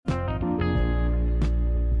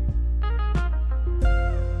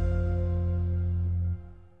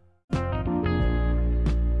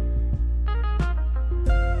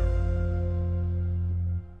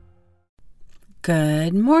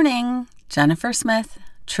Good morning. Jennifer Smith,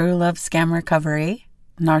 True Love Scam Recovery,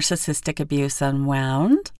 Narcissistic Abuse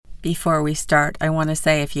Unwound. Before we start, I want to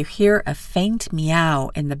say if you hear a faint meow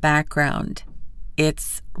in the background,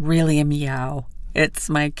 it's really a meow. It's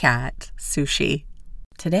my cat, Sushi.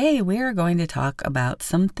 Today we are going to talk about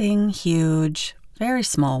something huge, very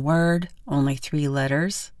small word, only 3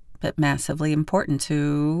 letters, but massively important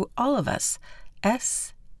to all of us. S-E-X.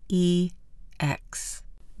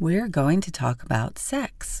 We're going to talk about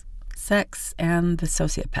sex. Sex and the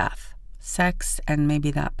sociopath. Sex and maybe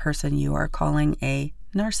that person you are calling a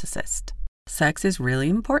narcissist. Sex is really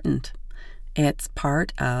important. It's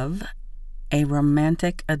part of a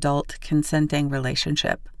romantic adult consenting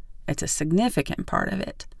relationship. It's a significant part of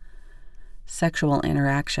it. Sexual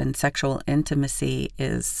interaction, sexual intimacy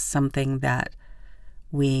is something that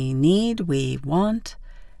we need, we want.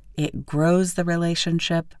 It grows the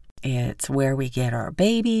relationship. It's where we get our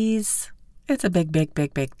babies. It's a big, big,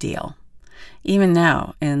 big, big deal. Even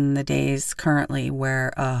now, in the days currently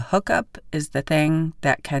where a hookup is the thing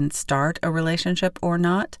that can start a relationship or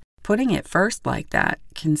not, putting it first like that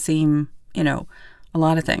can seem, a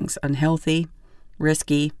lot of things. Unhealthy,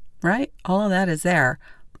 risky, right? All of that is there.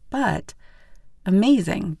 But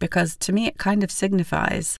amazing, because to me it kind of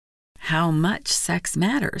signifies how much sex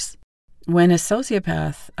matters. When a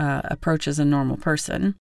sociopath approaches a normal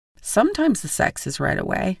person, sometimes the sex is right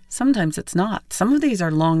away. Sometimes it's not. Some of these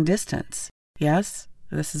are long distance. Yes,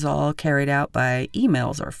 this is all carried out by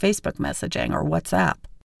emails or Facebook messaging or WhatsApp.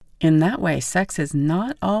 In that way, sex is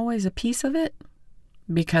not always a piece of it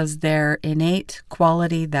because their innate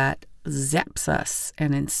quality that zaps us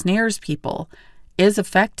and ensnares people is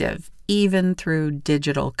effective even through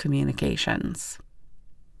digital communications.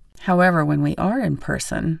 However, when we are in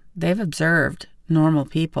person, they've observed normal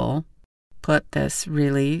people put this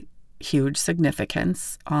really huge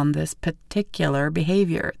significance on this particular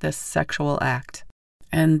behavior, this sexual act.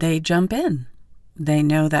 And they jump in. They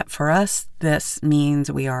know that for us, this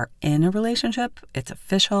means we are in a relationship. It's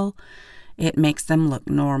official. It makes them look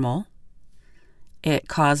normal. It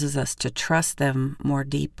causes us to trust them more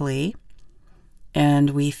deeply. And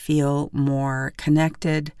we feel more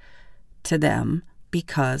connected to them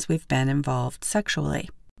because we've been involved sexually.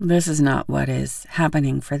 This is not what is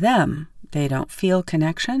happening for them. They don't feel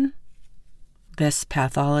connection. This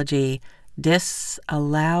pathology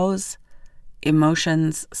disallows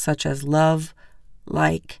emotions such as love,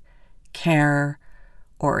 like, care,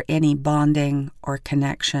 or any bonding or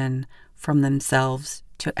connection from themselves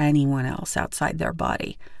to anyone else outside their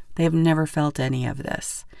body. They've never felt any of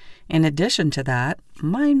this. In addition to that,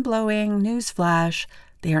 mind-blowing newsflash,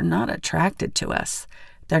 they are not attracted to us.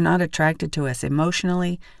 They're not attracted to us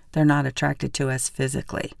emotionally. They're not attracted to us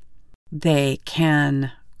physically. They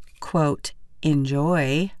can, quote,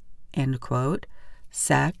 enjoy, end quote,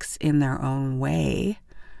 sex in their own way.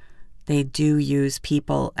 They do use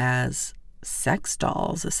people as sex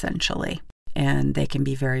dolls, essentially, and they can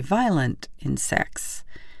be very violent in sex.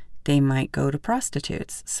 They might go to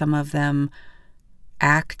prostitutes. Some of them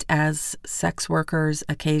act as sex workers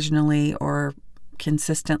occasionally or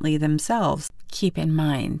consistently themselves. Keep in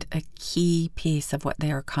mind, a key piece of what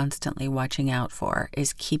they are constantly watching out for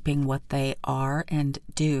is keeping what they are and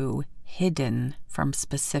do hidden from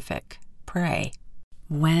specific prey.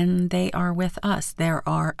 When they are with us, there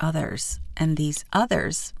are others, and these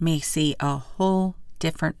others may see a whole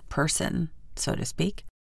different person, so to speak.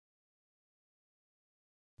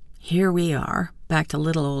 Here we are, back to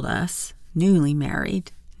little old us, newly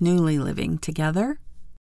married, newly living together.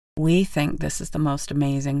 We think this is the most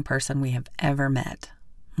amazing person we have ever met,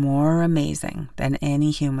 more amazing than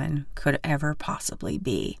any human could ever possibly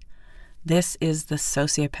be. This is the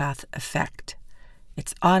sociopath effect.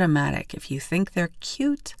 It's automatic. If you think they're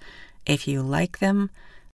cute, if you like them,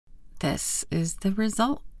 this is the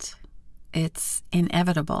result. It's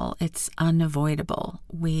inevitable. It's unavoidable.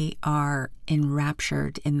 We are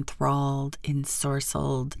enraptured, enthralled,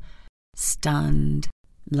 ensorcelled, stunned.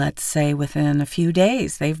 Let's say within a few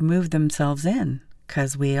days they've moved themselves in,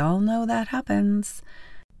 because we all know that happens.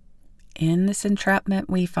 In this entrapment,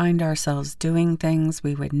 we find ourselves doing things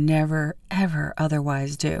we would never, ever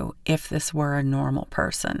otherwise do if this were a normal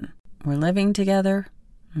person. We're living together,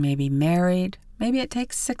 maybe married, maybe it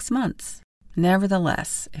takes 6 months.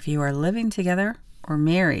 Nevertheless, if you are living together or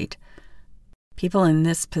married, people in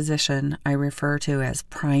this position I refer to as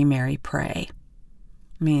primary prey,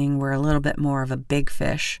 meaning we're a little bit more of a big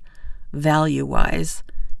fish, value-wise,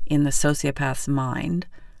 in the sociopath's mind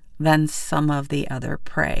than some of the other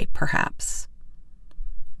prey, perhaps.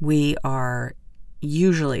 We are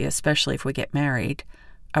usually, especially if we get married,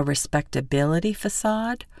 a respectability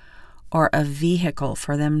facade or a vehicle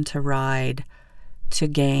for them to ride to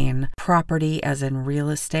gain property, as in real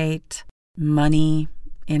estate, money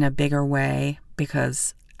in a bigger way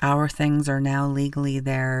because our things are now legally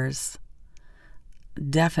theirs.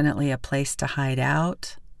 Definitely a place to hide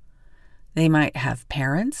out. They might have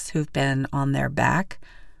parents who've been on their back.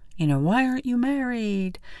 Why aren't you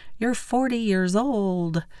married? You're 40 years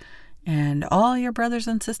old and all your brothers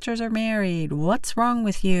and sisters are married. What's wrong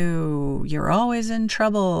with you? You're always in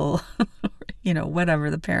trouble. Whatever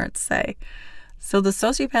the parents say. So the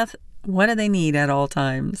sociopath, what do they need at all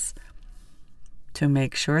times? To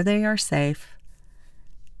make sure they are safe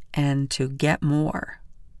and to get more.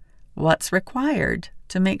 What's required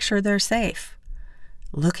to make sure they're safe?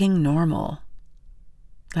 Looking normal.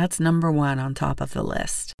 That's number one on top of the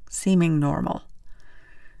list. Seeming normal.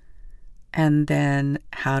 And then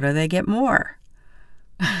how do they get more?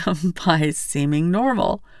 By seeming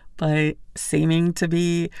normal. By seeming to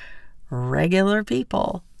be regular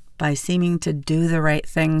people. By seeming to do the right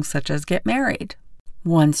things, such as get married.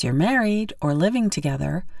 Once you're married or living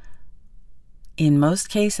together, in most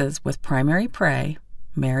cases with primary prey,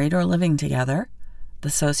 married or living together, the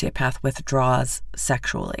sociopath withdraws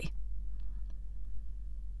sexually.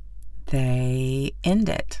 They end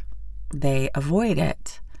it. They avoid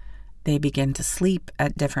it. They begin to sleep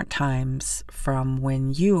at different times from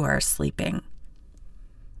when you are sleeping.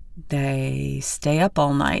 They stay up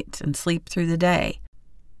all night and sleep through the day.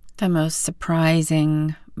 The most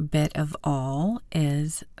surprising bit of all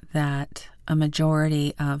is that a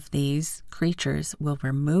majority of these creatures will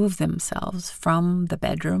remove themselves from the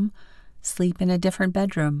bedroom, sleep in a different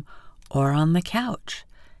bedroom, or on the couch.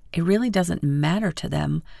 It really doesn't matter to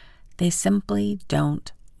them. They simply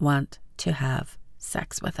don't want to have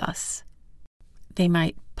sex with us. They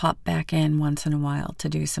might pop back in once in a while to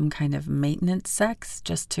do some kind of maintenance sex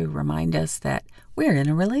just to remind us that we're in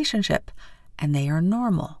a relationship and they are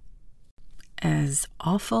normal. As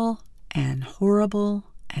awful and horrible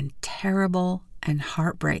and terrible and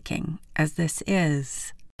heartbreaking as this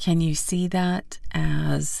is, can you see that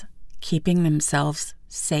as keeping themselves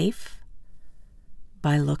safe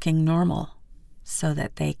by looking normal so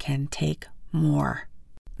that they can take more?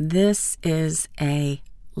 This is a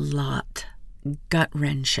lot.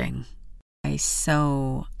 Gut-wrenching. I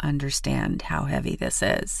so understand how heavy this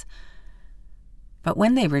is. But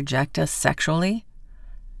when they reject us sexually,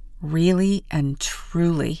 really and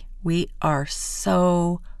truly, we are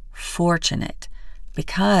so fortunate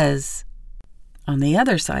because on the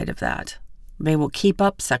other side of that, they will keep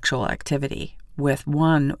up sexual activity with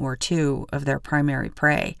one or two of their primary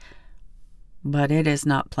prey, but it is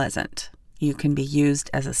not pleasant. You can be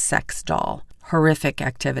used as a sex doll. Horrific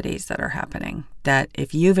activities that are happening, that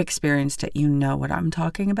if you've experienced it, you know what I'm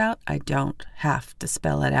talking about. I don't have to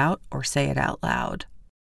spell it out or say it out loud.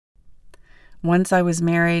 Once I was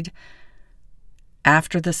married,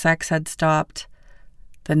 after the sex had stopped,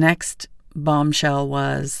 the next bombshell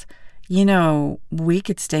was, we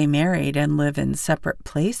could stay married and live in separate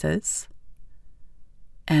places.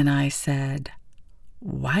 And I said,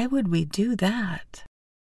 why would we do that?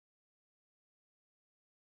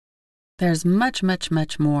 There's much, much,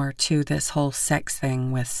 much more to this whole sex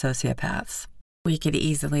thing with sociopaths. We could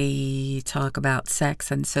easily talk about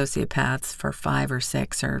sex and sociopaths for 5 or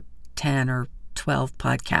 6 or 10 or 12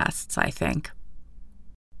 podcasts, I think.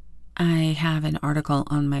 I have an article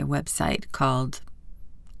on my website called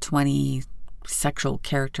 20 Sexual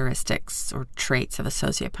Characteristics or Traits of a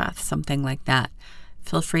Sociopath, something like that.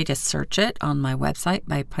 Feel free to search it on my website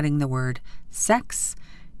by putting the word sex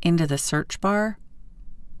into the search bar.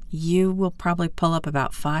 You will probably pull up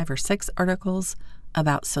about 5 or 6 articles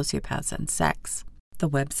about sociopaths and sex. The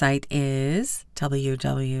website is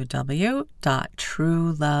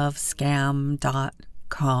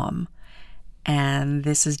www.truelovescam.com. And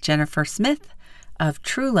this is Jennifer Smith of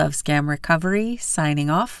True Love Scam Recovery signing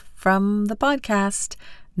off from the podcast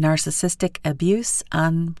Narcissistic Abuse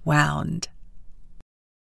Unwound.